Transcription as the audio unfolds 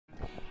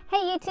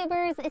Hey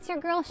YouTubers, it's your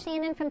girl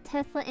Shannon from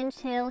Tesla and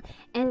Chill,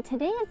 and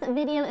today's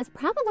video is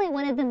probably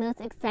one of the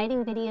most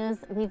exciting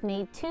videos we've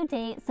made to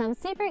date, so I'm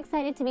super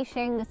excited to be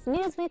sharing this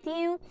news with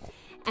you.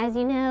 As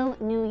you know,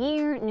 new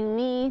year, new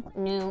me,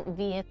 new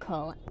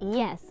vehicle.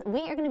 Yes,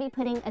 we are going to be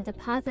putting a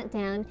deposit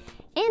down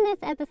in this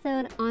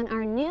episode on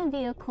our new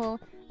vehicle.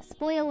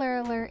 Spoiler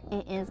alert,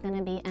 it is going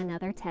to be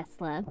another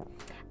Tesla.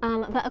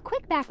 But a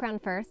quick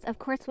background first. Of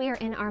course, we are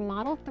in our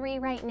Model 3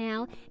 right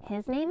now.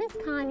 His name is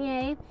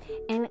Kanye,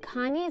 and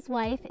Kanye's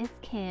wife is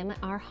Kim,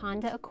 our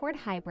Honda Accord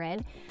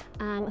hybrid,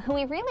 who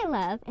we really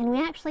love. And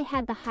we actually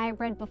had the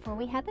hybrid before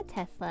we had the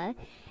Tesla.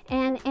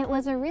 And it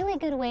was a really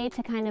good way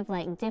to kind of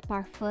like dip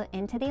our foot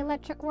into the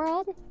electric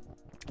world.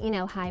 You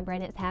know,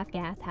 hybrid, it's half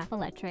gas, half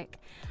electric.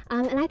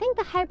 And I think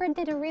the hybrid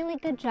did a really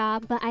good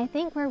job, but I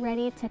think we're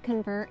ready to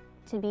convert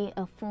to be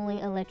a fully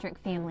electric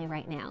family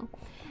right now.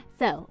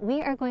 So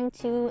we are going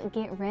to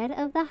get rid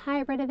of the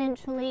hybrid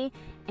eventually,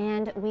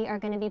 and we are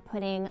going to be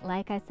putting,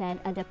 like I said,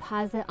 a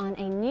deposit on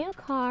a new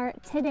car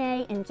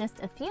today in just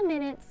a few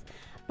minutes.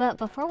 But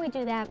before we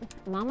do that,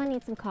 Mama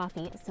needs some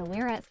coffee, so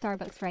we're at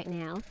Starbucks right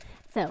now.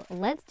 So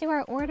let's do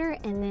our order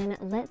and then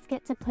let's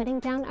get to putting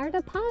down our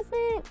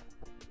deposit.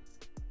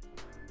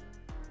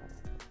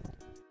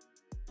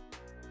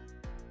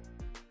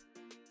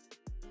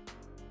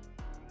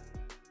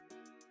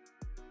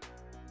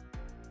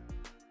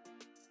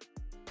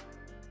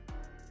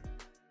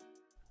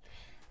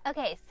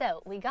 Okay,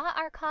 so we got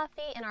our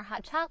coffee and our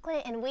hot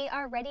chocolate and we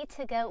are ready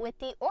to go with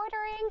the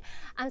ordering.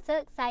 I'm so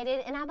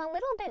excited and I'm a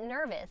little bit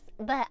nervous,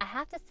 but I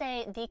have to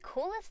say the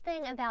coolest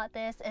thing about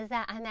this is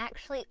that I'm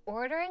actually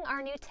ordering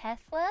our new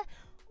Tesla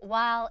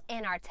while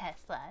in our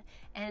Tesla.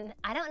 And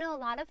I don't know a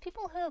lot of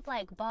people who have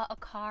like bought a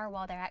car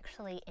while they're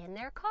actually in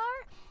their car.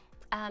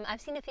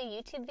 I've seen a few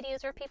YouTube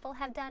videos where people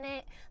have done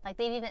it, like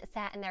they've even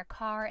sat in their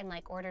car and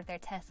like ordered their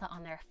Tesla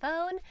on their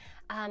phone,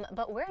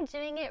 but we're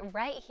doing it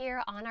right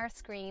here on our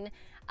screen.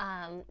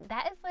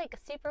 That is like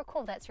super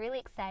cool. That's really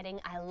exciting.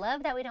 I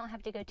love that we don't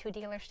have to go to a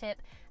dealership.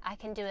 I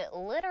can do it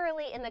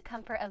literally in the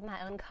comfort of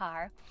my own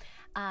car.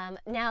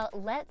 Now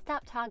let's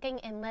stop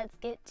talking and let's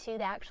get to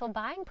the actual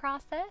buying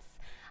process.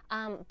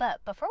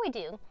 But before we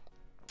do,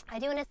 I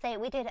do want to say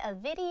we did a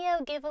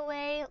video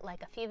giveaway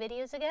like a few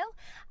videos ago,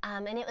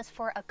 and it was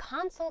for a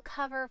console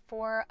cover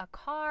for a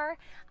car.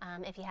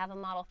 If you have a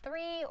Model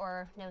 3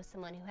 or know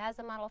someone who has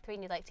a Model 3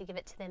 and you'd like to give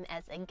it to them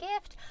as a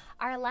gift,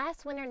 our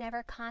last winner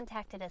never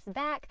contacted us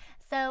back,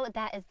 so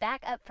that is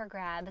back up for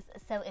grabs.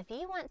 So if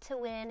you want to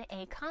win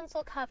a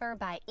console cover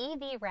by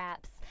EV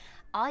Wraps,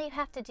 all you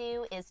have to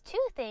do is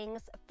two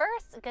things.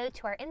 First, go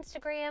to our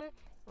Instagram,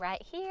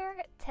 right here,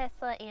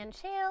 Tesla and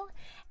Chill,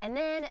 and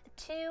then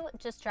two,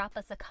 just drop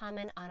us a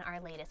comment on our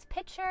latest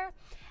picture.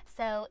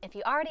 So if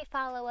you already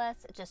follow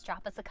us, just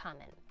drop us a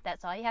comment.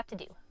 That's all you have to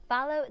do.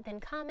 Follow, then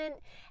comment,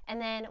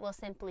 and then we'll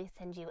simply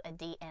send you a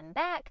DM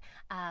back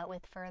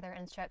with further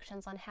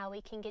instructions on how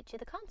we can get you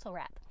the console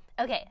wrap.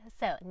 Okay,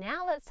 so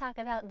now let's talk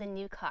about the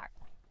new car.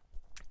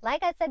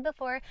 Like I said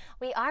before,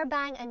 we are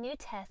buying a new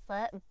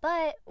Tesla,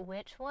 but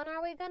which one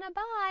are we gonna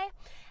buy?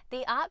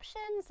 The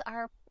options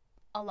are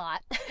a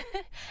lot.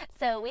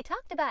 So we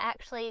talked about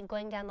actually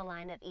going down the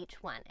line of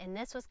each one, and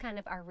this was kind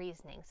of our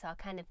reasoning, so I'll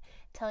kind of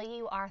tell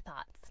you our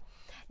thoughts.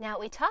 Now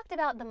we talked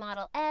about the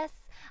Model S.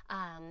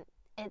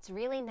 It's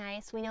really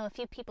nice. We know a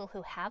few people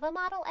who have a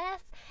Model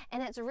S,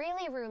 and it's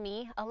really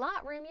roomy, a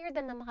lot roomier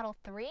than the Model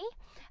 3,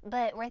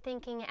 but we're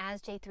thinking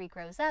as J3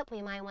 grows up,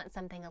 we might want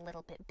something a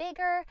little bit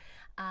bigger,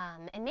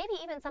 and maybe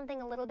even something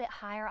a little bit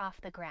higher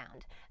off the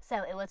ground.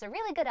 So it was a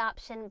really good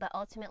option, but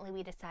ultimately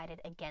we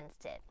decided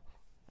against it.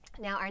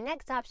 Now our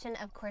next option,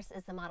 of course,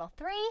 is the Model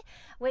 3,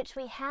 which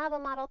we have a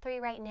Model 3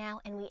 right now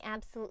and we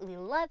absolutely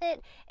love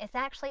it. It's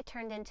actually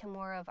turned into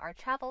more of our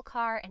travel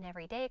car and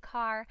everyday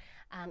car.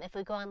 If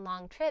we go on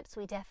long trips,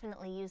 we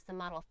definitely use the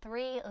Model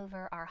 3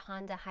 over our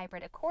Honda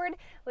Hybrid Accord,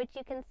 which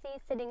you can see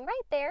sitting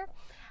right there,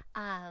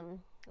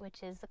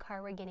 which is the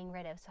car we're getting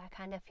rid of. So I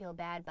kind of feel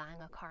bad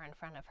buying a car in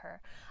front of her.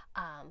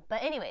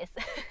 But anyways,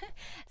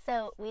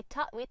 so we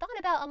thought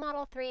about a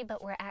Model 3,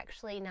 but we're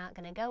actually not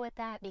going to go with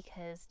that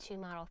because two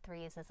Model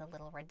 3s is a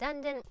little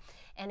redundant.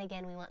 And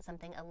again, we want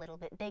something a little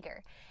bit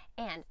bigger.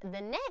 And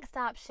the next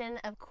option,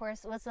 of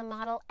course, was the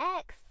Model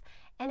X.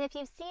 And if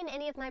you've seen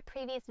any of my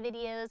previous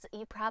videos,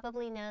 you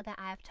probably know that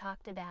I've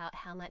talked about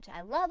how much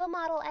I love a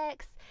Model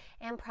X,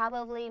 and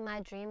probably my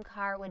dream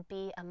car would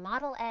be a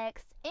Model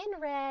X in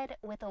red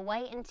with a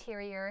white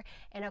interior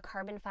and a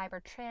carbon fiber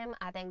trim.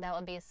 I think that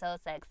would be so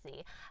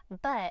sexy.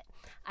 But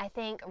I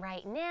think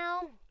right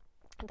now,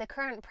 the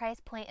current price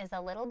point is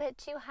a little bit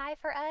too high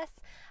for us.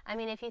 I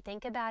mean, if you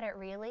think about it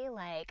really,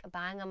 like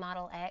buying a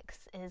Model X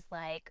is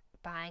like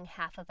buying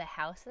half of a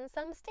house in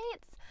some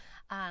states.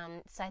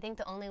 So I think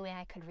the only way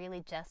I could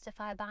really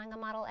justify buying a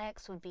Model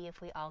X would be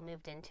if we all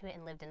moved into it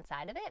and lived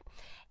inside of it,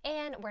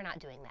 and we're not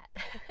doing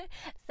that.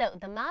 So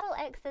the Model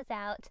X is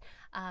out.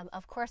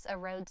 Of course, a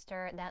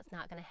Roadster, that's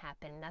not going to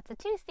happen. That's a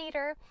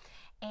two-seater.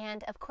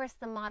 And of course,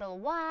 the Model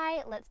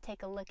Y, let's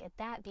take a look at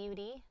that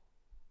beauty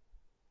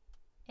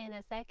in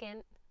a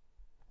second.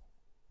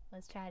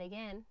 Let's try it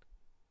again.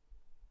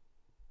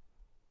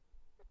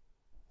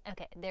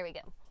 Okay, there we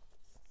go.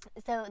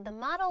 So the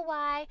Model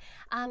Y,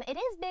 it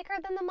is bigger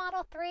than the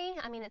Model 3.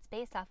 I mean, it's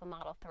based off a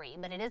Model 3,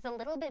 but it is a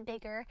little bit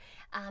bigger,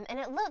 and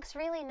it looks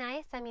really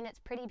nice. I mean, it's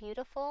pretty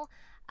beautiful.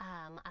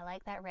 I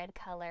like that red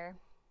color.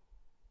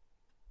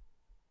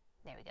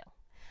 There we go.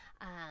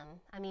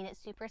 I mean, it's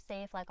super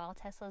safe like all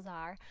Teslas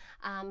are,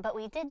 but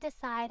we did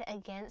decide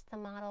against the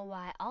Model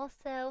Y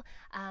also,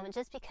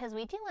 just because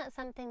we do want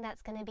something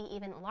that's going to be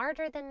even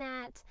larger than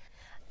that.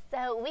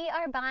 So we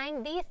are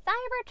buying the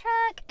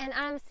Cybertruck, and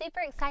I'm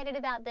super excited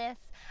about this.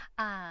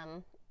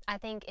 I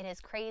think it is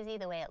crazy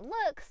the way it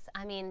looks.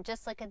 I mean,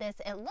 just look at this.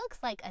 It looks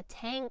like a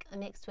tank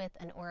mixed with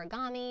an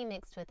origami,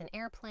 mixed with an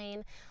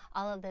airplane,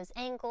 all of those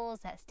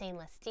angles, that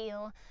stainless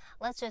steel.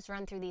 Let's just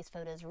run through these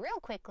photos real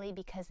quickly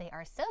because they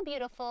are so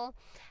beautiful.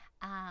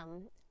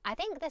 I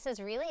think this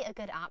is really a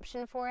good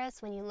option for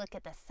us when you look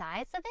at the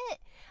size of it.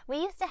 We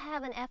used to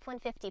have an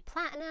F-150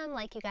 Platinum,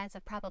 like you guys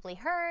have probably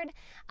heard,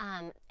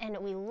 and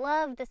we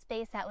loved the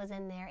space that was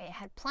in there. It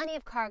had plenty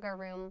of cargo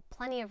room,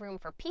 plenty of room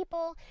for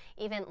people,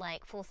 even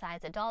like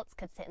full-size adults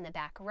could sit in the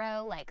back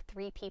row, like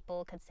 3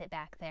 people could sit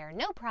back there,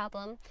 no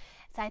problem.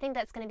 So I think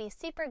that's going to be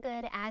super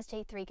good as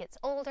J3 gets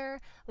older.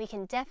 We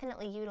can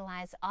definitely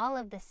utilize all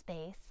of this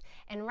space.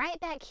 And right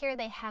back here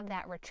they have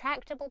that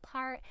retractable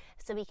part,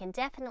 so we can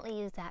definitely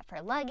use that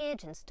for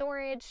luggage and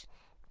storage.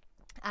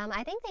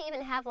 I think they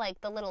even have like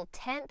the little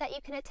tent that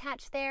you can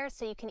attach there,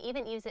 so you can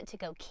even use it to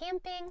go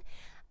camping.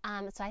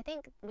 So I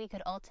think we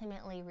could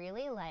ultimately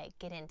really like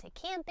get into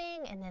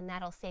camping, and then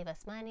that'll save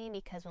us money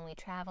because when we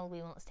travel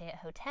we won't stay at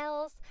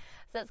hotels.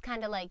 So it's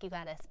kind of like you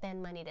gotta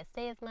spend money to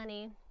save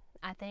money,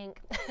 I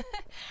think.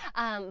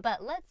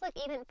 But let's look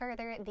even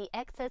further. The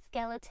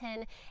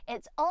exoskeleton,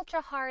 it's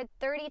ultra hard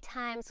 30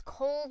 times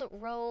cold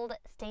rolled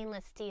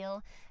stainless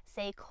steel.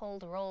 Say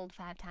cold rolled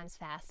 5 times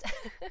fast.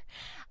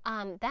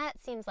 That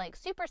seems like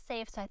super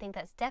safe, so I think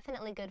that's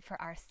definitely good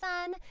for our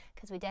son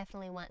because we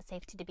definitely want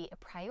safety to be a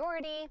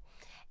priority.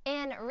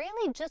 And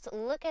really just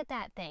look at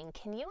that thing.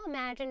 Can you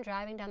imagine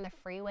driving down the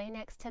freeway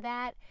next to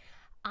that?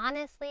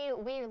 Honestly,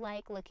 we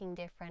like looking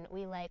different.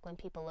 We like when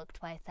people look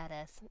twice at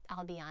us.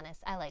 I'll be honest,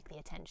 I like the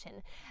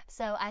attention.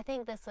 So I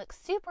think this looks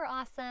super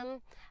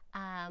awesome.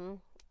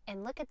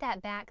 And look at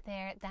that back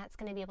there. That's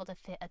going to be able to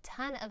fit a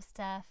ton of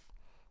stuff.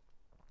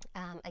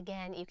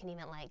 Again, you can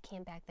even like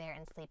camp back there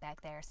and sleep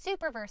back there.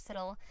 Super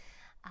versatile.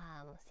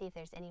 Let's see if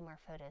there's any more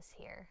photos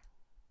here.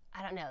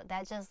 I don't know.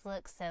 That just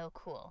looks so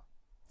cool.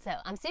 So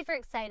I'm super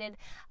excited.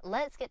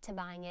 Let's get to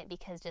buying it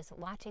because just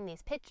watching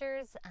these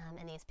pictures,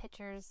 and these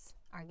pictures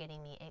are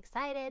getting me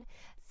excited.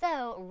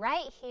 So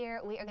right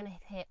here, we are going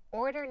to hit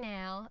order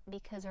now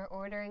because we're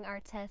ordering our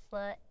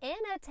Tesla in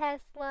a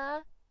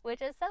Tesla,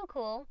 which is so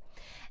cool.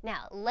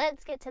 Now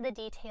let's get to the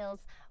details.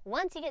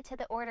 Once you get to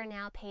the order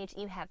now page,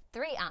 you have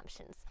 3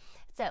 options.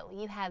 So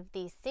you have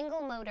the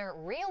single motor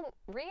rear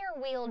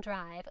wheel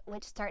drive,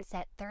 which starts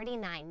at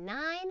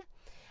 $39,900.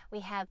 We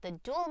have the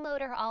dual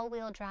motor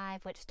all-wheel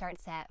drive, which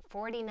starts at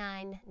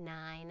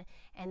 $49,900,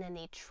 and then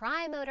the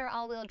tri-motor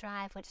all-wheel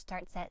drive, which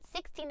starts at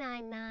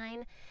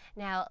 $69,900.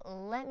 Now,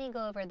 let me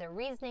go over the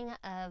reasoning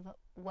of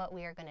what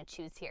we are going to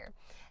choose here.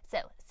 So,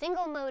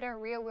 single motor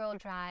rear-wheel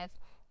drive.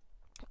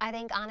 I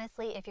think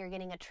honestly, if you're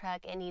getting a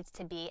truck, it needs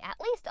to be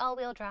at least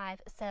all-wheel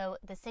drive, so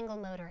the single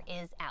motor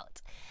is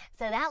out.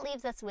 So that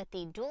leaves us with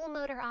the dual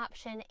motor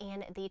option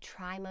and the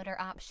tri-motor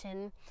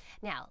option.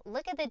 Now,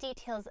 look at the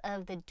details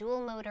of the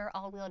dual motor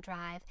all-wheel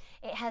drive.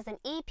 It has an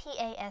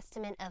EPA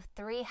estimate of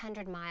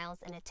 300 miles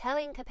and a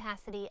towing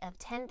capacity of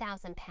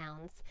 10,000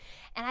 pounds.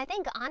 And I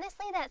think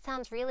honestly, that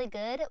sounds really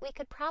good. We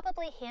could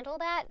probably handle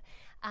that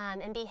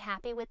and be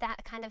happy with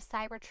that kind of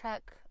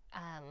Cybertruck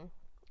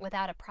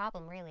without a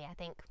problem, really, I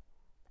think.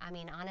 I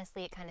mean,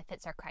 honestly, it kind of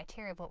fits our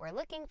criteria of what we're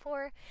looking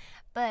for,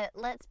 but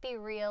let's be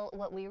real,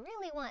 what we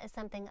really want is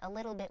something a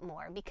little bit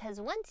more,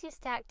 because once you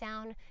stack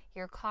down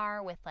your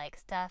car with like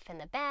stuff in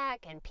the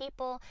back and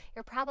people,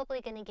 you're probably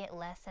going to get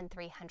less than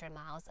 300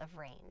 miles of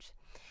range.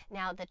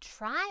 Now, the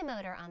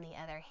tri-motor, on the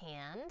other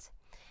hand,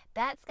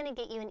 that's going to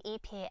get you an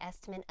EPA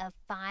estimate of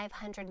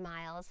 500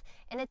 miles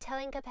and a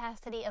towing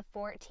capacity of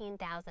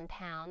 14,000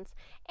 pounds.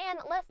 And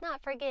let's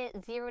not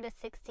forget 0 to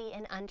 60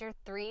 in under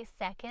 3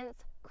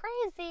 seconds.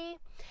 Crazy.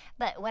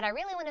 But what I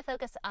really want to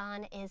focus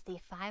on is the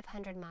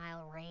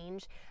 500-mile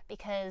range,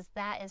 because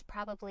that is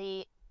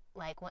probably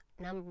like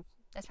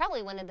that's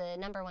probably one of the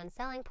 #1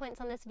 selling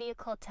points on this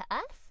vehicle to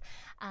us.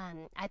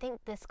 I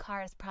think this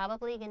car is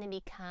probably going to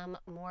become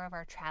more of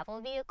our travel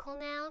vehicle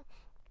now.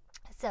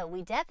 So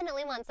we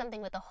definitely want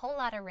something with a whole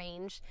lot of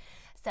range.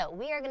 So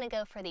we are going to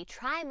go for the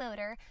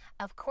tri-motor.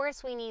 Of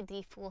course, we need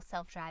the full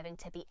self-driving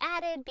to be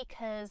added,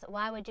 because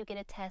why would you get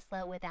a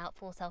Tesla without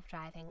full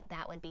self-driving?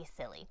 That would be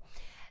silly.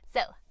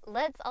 So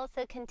let's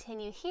also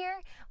continue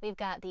here. We've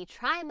got the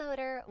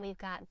tri-motor, we've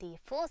got the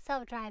full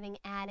self-driving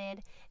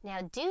added.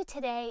 Now due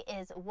today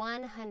is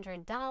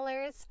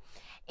 $100.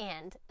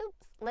 And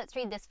oops, let's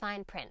read this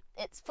fine print.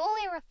 It's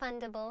fully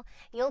refundable.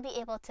 You'll be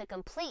able to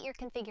complete your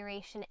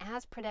configuration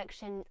as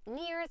production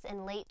nears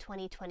in late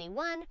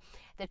 2021.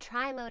 The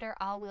tri-motor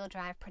all-wheel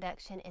drive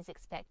production is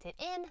expected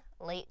in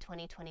late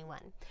 2021.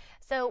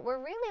 So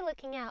we're really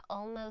looking at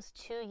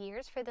almost 2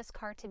 years for this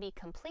car to be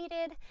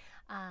completed.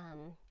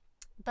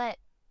 But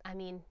I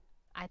mean,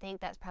 I think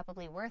that's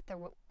probably worth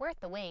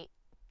the wait.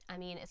 I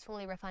mean, it's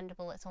fully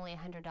refundable. It's only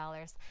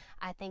 $100.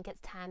 I think it's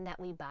time that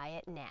we buy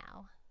it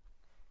now.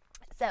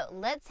 So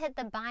let's hit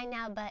the buy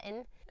now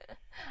button.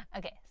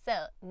 Okay,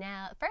 so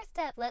now first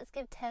up, let's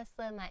give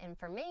Tesla my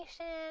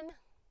information.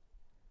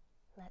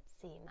 Let's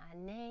see, my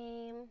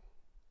name.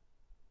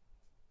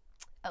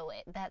 Oh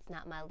wait, that's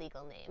not my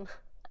legal name.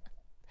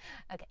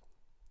 Okay.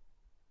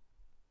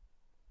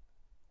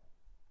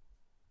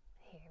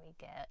 Here we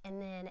go.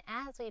 And then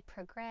as we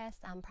progress,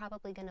 I'm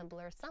probably going to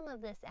blur some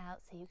of this out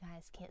so you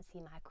guys can't see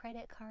my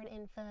credit card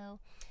info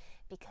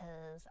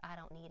because I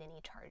don't need any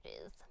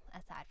charges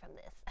aside from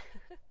this.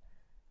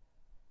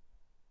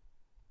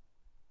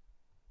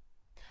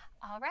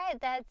 All right,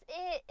 that's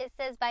it. It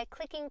says by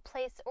clicking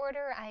place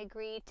order, I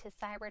agree to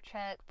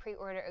Cybertruck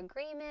pre-order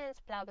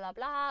agreements, blah, blah,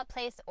 blah,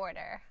 place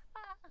order.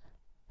 Ah.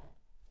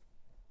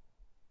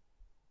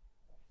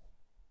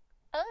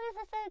 Oh,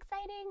 this is so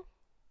exciting.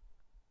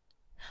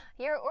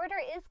 Your order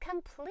is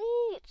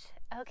complete.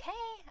 Okay,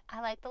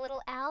 I like the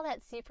little owl.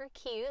 That's super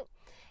cute.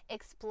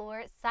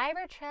 Explore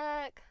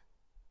Cybertruck.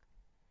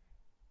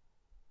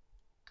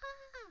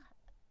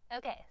 Ah.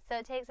 Okay, so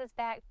it takes us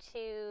back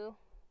to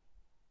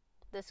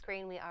the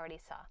screen we already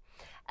saw.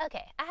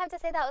 Okay, I have to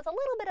say that was a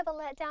little bit of a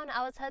letdown.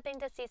 I was hoping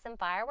to see some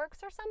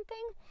fireworks or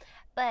something.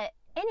 But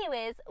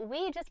anyways,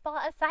 we just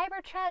bought a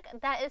Cybertruck.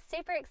 That is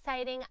super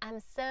exciting. I'm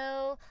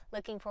so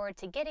looking forward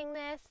to getting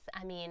this.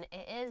 I mean,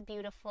 it is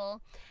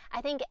beautiful.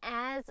 I think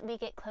as we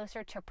get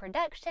closer to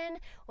production,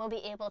 we'll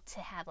be able to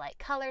have like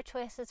color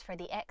choices for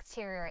the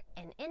exterior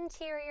and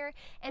interior.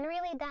 And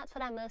really that's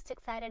what I'm most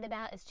excited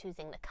about, is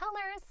choosing the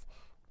colors.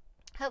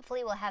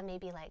 Hopefully we'll have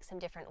maybe like some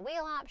different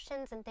wheel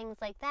options and things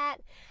like that.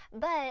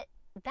 But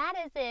that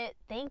is it.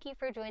 Thank you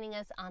for joining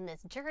us on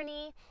this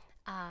journey.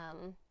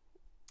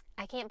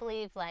 I can't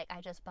believe like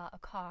I just bought a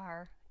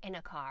car in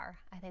a car.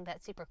 I think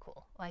that's super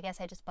cool. Well, I guess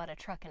I just bought a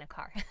truck in a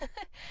car.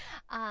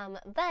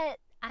 But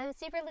I'm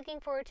super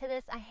looking forward to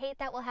this. I hate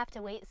that we'll have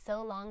to wait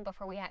so long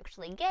before we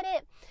actually get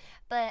it,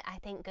 but I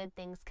think good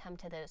things come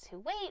to those who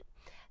wait.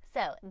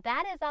 So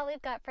that is all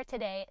we've got for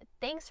today.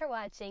 Thanks for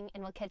watching,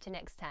 and we'll catch you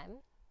next time.